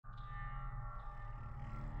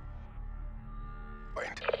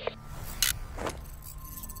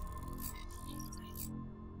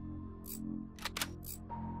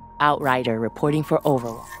Outrider reporting for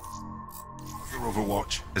Overwatch.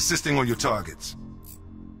 Overwatch, assisting on your targets.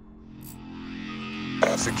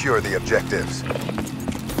 Secure the objectives.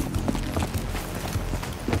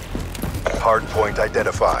 Hardpoint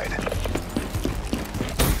identified.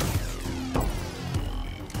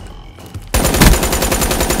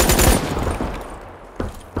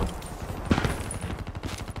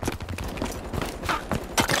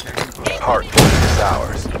 Hardpoint is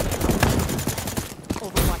ours.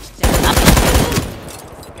 Overwatch down.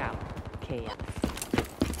 Scout. KS.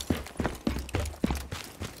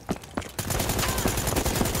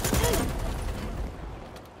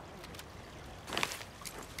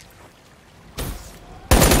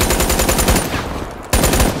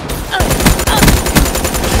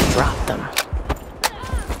 Drop them.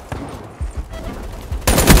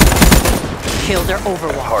 Kill their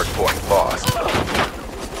Overwatch. Hardpoint lost.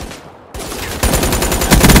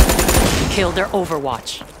 Kill their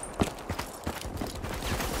Overwatch.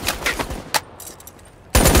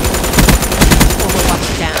 Overwatch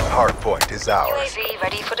down. Hardpoint is ours. UAV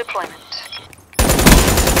ready for deployment.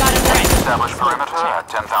 Got him right. Established perimeter at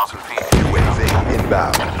 10,000 feet. UAV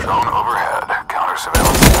inbound. Drone overhead. Counter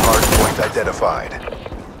surveillance. Hardpoint identified.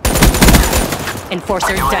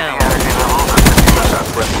 Enforcer UAV down. energy levels at 50%.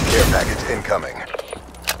 Friendly care package incoming.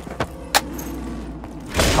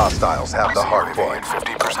 Hostiles have the hardpoint.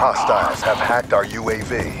 50% Hostiles have hacked our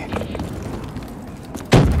UAV.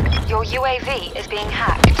 Your UAV is being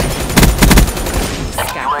hacked.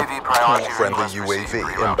 UAV priority Friendly request UAV received.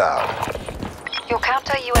 Reroute. inbound. Your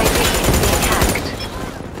counter UAV is being hacked.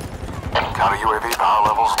 Counter UAV power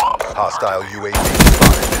levels low. Hostile UAV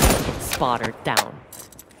spotted. Spotter down.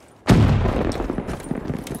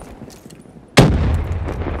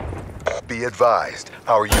 Be advised,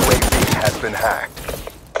 our UAV has been hacked.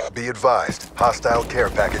 Be advised, hostile care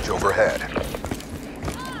package overhead.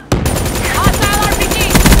 Hostile RPG!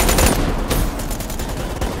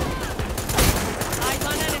 Eyes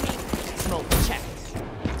on enemy. Smoke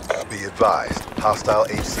checked. Be advised, hostile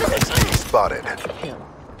HCXD spotted. Kill.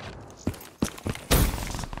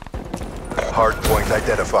 Hardpoint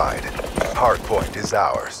identified. Hardpoint is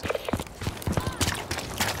ours.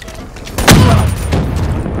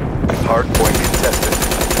 Hardpoint contested.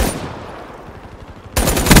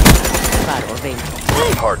 Battle available.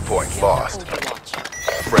 Hardpoint lost. Overwatch.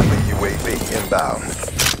 Friendly UAV inbound.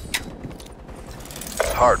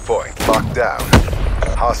 Hardpoint locked down.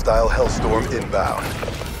 Hostile Hellstorm inbound.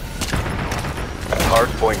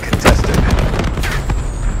 Hardpoint contested.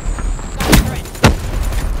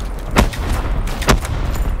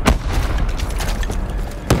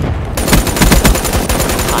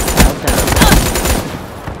 Hostile down.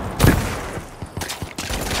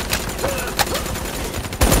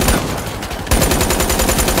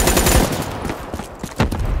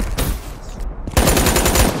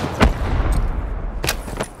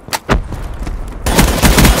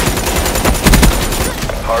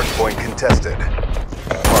 Hardpoint contested.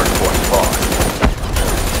 Hardpoint lost.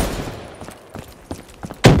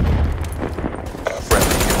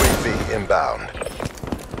 Friendly UAV inbound.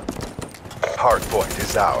 Hardpoint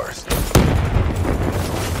is ours.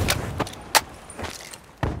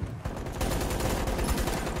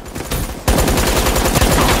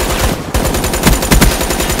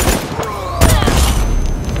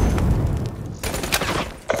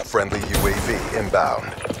 Friendly UAV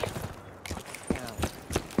inbound.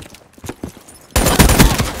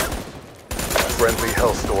 Friendly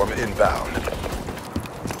Hellstorm inbound.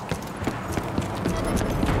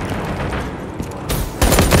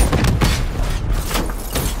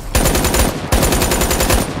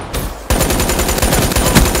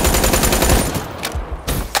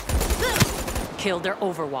 Kill their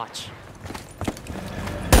Overwatch.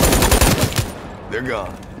 They're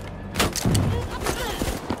gone.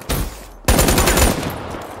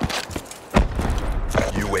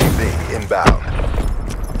 UAV inbound.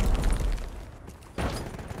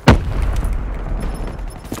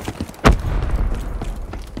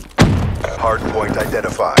 Hardpoint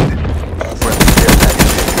identified. Friendly care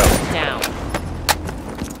package incoming. Down.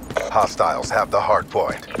 Hostiles have the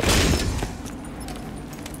hardpoint.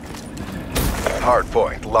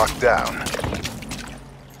 Hardpoint locked down.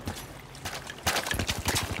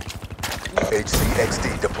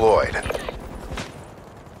 HCXD deployed.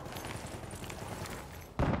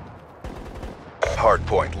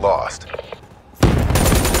 Hardpoint lost.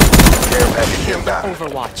 Care package Kill their inbound.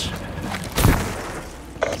 Overwatch.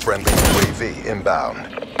 Friendly UAV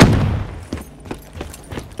inbound.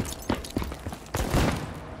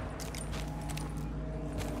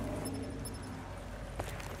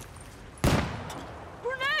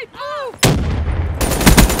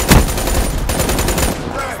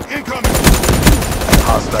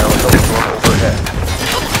 Snowstorm overhead.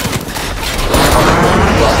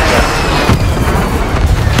 Hardpoint locked down.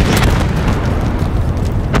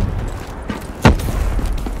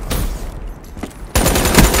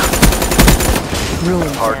 Room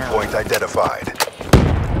down. Hardpoint identified.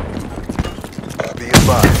 Be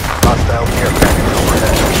advised, hostile care package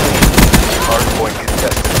overhead. Hardpoint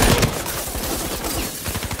contested.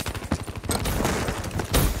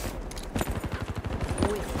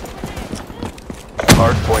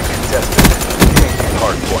 Hardpoint contested.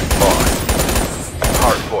 Hardpoint lost.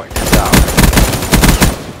 Hardpoint is ours.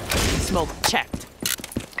 Smoke checked.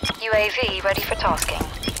 UAV ready for tasking.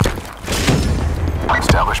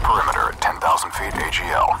 Establish perimeter at 10,000 feet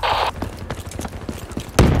AGL.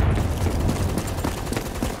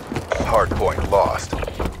 Hardpoint lost.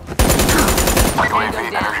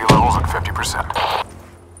 UAV energy levels at 50%.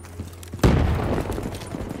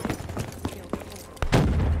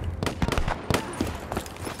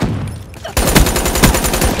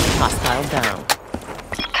 Hostile down.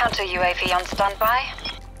 Counter UAV on standby.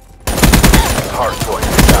 Hardpoint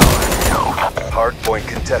is ours. Hardpoint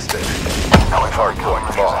contested.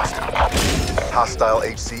 Hardpoint lost. Hostile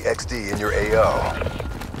HCXD in your AO.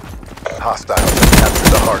 Hostiles have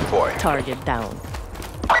captured the hardpoint. Target down.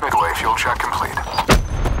 Midway fuel check complete.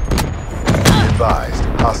 Advised,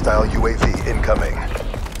 hostile UAV incoming.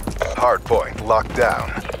 Hardpoint locked down.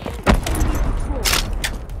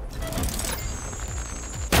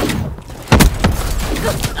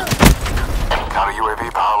 Counter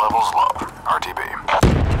UAV power levels low. RTB.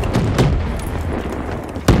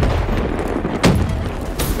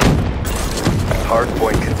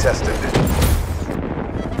 Hardpoint contested.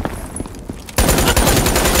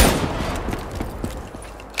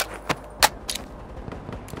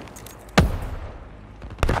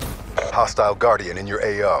 Hostile Guardian in your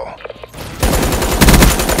AO.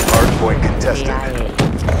 Hardpoint contested. AIA.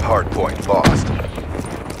 Hardpoint lost.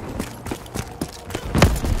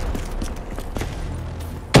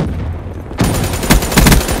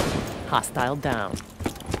 Hostile down.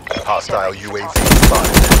 Hostile UAV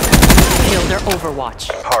spotted. Kill their overwatch.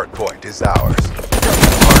 Hardpoint is ours.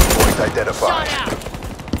 Hardpoint identified.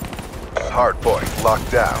 Hardpoint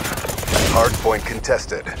locked down. Hardpoint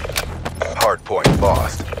contested. Hardpoint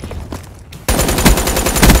lost.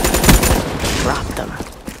 Drop them.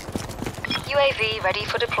 UAV ready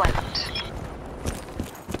for deployment.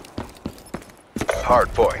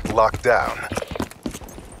 Hardpoint locked down.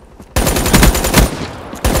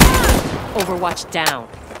 Overwatch down.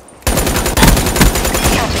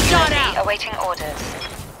 Counter Shot UAV out. awaiting orders.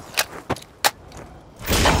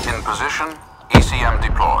 In position. ECM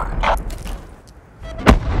deployed.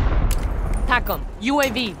 TACOM.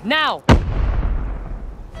 UAV now.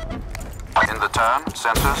 In the turn,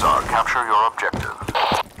 sensors are capture your objective.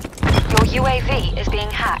 Your UAV is being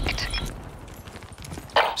hacked.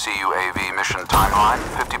 CUAV mission timeline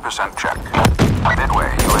 50% check. Midway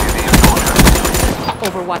UAV fuel check.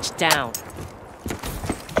 Overwatch down.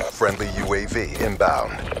 Friendly UAV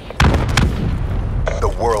inbound. The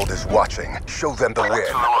world is watching. Show them the win.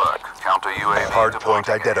 Excellent work. Counter UAV Hardpoint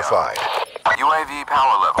departing identified. AO. UAV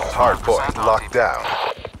power levels. Hardpoint 100% locked down.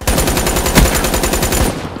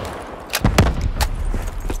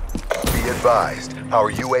 Be advised,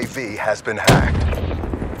 our UAV has been hacked.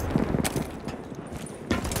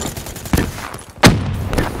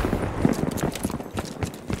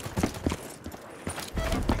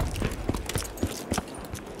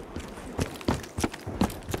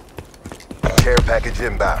 Care package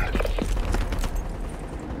inbound.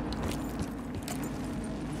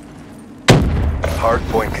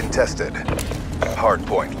 Hardpoint contested.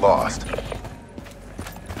 Hardpoint lost.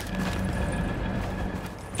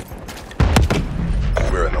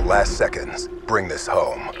 We're in the last seconds. Bring this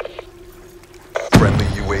home. Friendly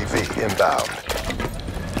UAV inbound.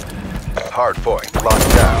 Hardpoint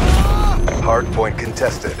locked down. Hardpoint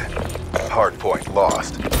contested. Hardpoint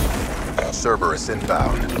lost. Cerberus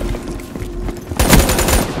inbound.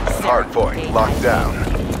 Hardpoint locked down.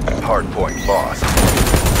 Hardpoint lost.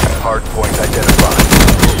 Hardpoint identified.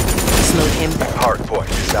 Slowed him down. Hardpoint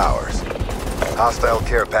is ours. Hostile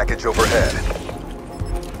care package overhead.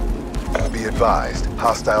 Be advised,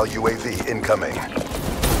 hostile UAV incoming.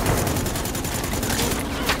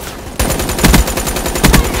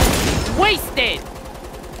 Wasted!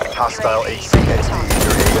 Hostile HCXD in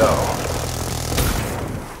your AO.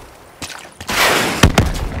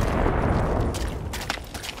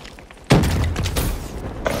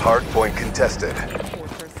 Hardpoint contested.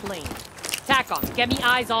 Torture slain. TACOM, get me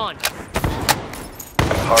eyes on.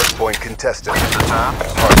 Hardpoint contested. The turn.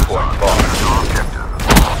 Hardpoint lost. Your objective.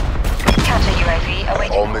 Counter UAV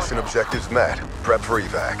awaiting All orders. Mission objectives met. Prep for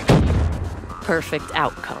evac. Perfect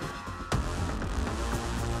outcome.